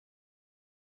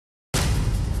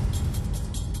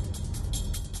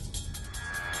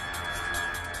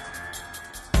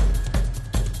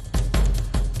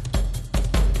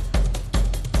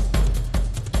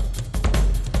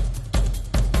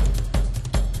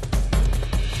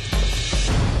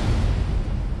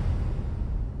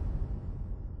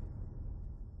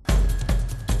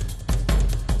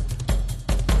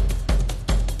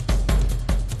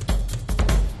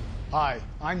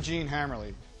I'm Gene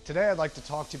Hammerly. Today I'd like to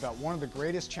talk to you about one of the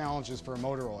greatest challenges for a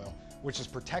motor oil, which is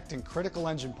protecting critical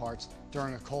engine parts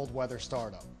during a cold weather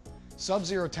startup.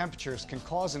 Sub-zero temperatures can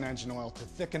cause an engine oil to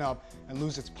thicken up and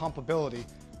lose its pumpability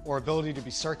or ability to be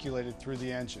circulated through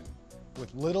the engine.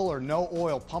 With little or no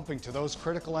oil pumping to those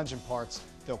critical engine parts,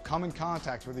 they'll come in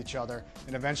contact with each other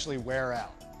and eventually wear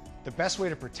out. The best way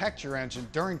to protect your engine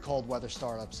during cold weather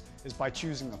startups is by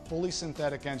choosing a fully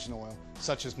synthetic engine oil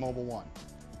such as Mobil 1.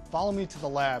 Follow me to the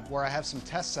lab where I have some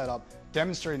tests set up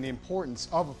demonstrating the importance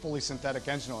of a fully synthetic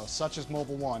engine oil such as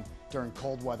Mobil 1 during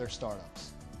cold weather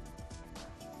startups.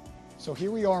 So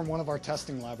here we are in one of our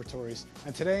testing laboratories,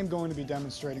 and today I'm going to be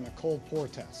demonstrating a cold pour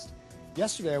test.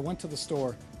 Yesterday I went to the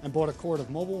store and bought a quart of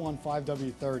Mobil 1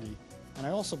 5W30, and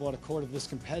I also bought a quart of this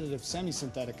competitive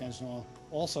semi-synthetic engine oil,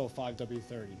 also a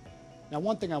 5W30. Now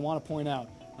one thing I want to point out,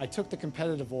 I took the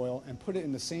competitive oil and put it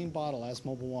in the same bottle as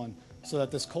Mobil 1 so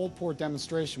that this cold pour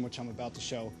demonstration, which I'm about to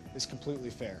show, is completely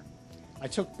fair. I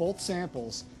took both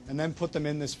samples and then put them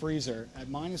in this freezer at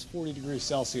minus 40 degrees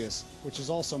Celsius, which is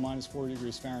also minus 40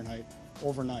 degrees Fahrenheit,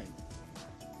 overnight.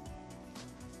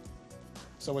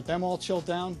 So with them all chilled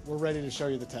down, we're ready to show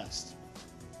you the test.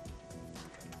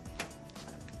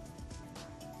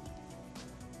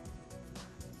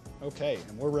 Okay,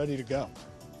 and we're ready to go.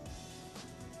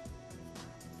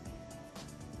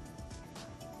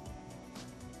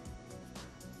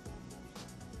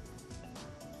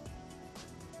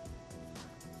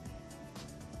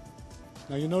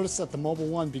 Now you'll notice that the Mobil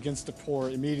 1 begins to pour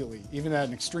immediately, even at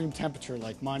an extreme temperature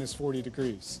like minus 40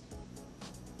 degrees.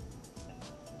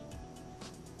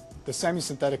 The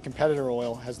semi-synthetic competitor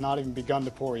oil has not even begun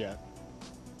to pour yet.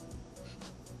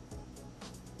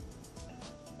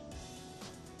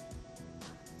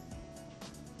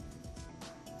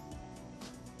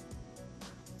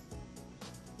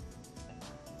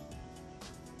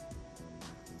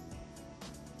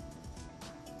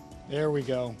 There we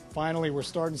go. Finally, we're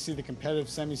starting to see the competitive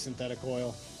semi-synthetic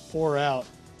oil pour out.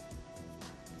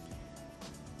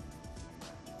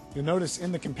 You'll notice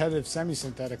in the competitive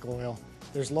semi-synthetic oil,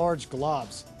 there's large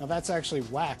globs. Now that's actually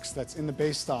wax that's in the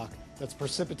base stock that's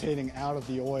precipitating out of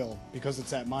the oil because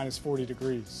it's at minus 40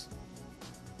 degrees.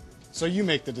 So you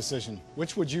make the decision.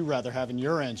 Which would you rather have in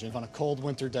your engine on a cold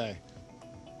winter day?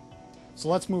 So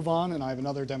let's move on, and I have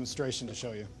another demonstration to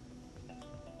show you.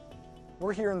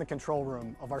 We're here in the control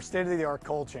room of our state-of-the-art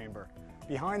cold chamber.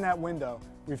 Behind that window,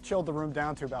 we've chilled the room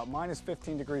down to about minus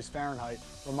 15 degrees Fahrenheit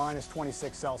or minus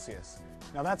 26 Celsius.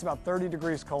 Now that's about 30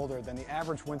 degrees colder than the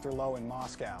average winter low in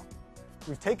Moscow.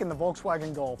 We've taken the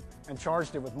Volkswagen Golf and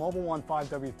charged it with Mobil 1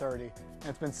 5W30, and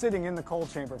it's been sitting in the cold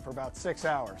chamber for about 6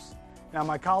 hours. Now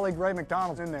my colleague Ray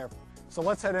McDonald's in there, so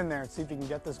let's head in there and see if we can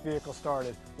get this vehicle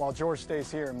started while George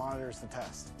stays here and monitors the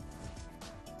test.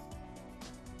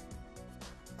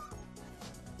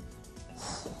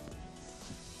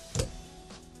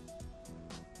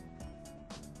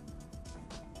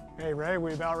 Hey Ray,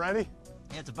 we about ready?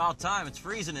 Yeah, it's about time. It's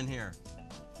freezing in here.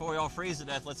 Before we all freeze to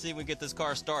death, let's see if we get this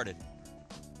car started.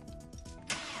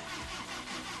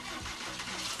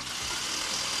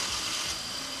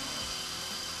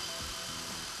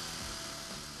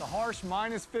 The harsh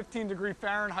minus 15 degree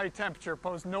Fahrenheit temperature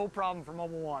posed no problem for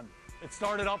Mobil 1. It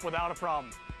started up without a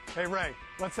problem. Hey Ray,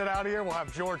 let's head out of here. We'll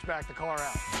have George back the car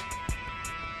out.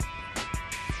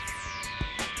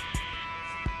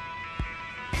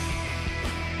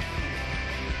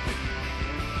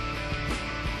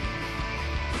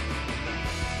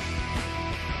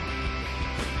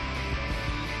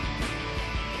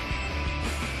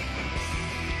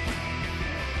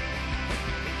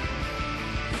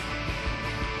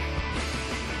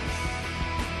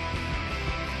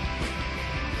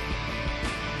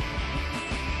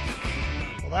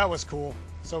 That was cool.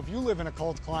 So if you live in a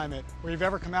cold climate or you've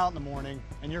ever come out in the morning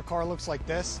and your car looks like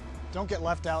this, don't get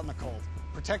left out in the cold.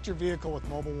 Protect your vehicle with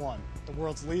Mobil 1, the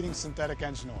world's leading synthetic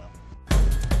engine oil.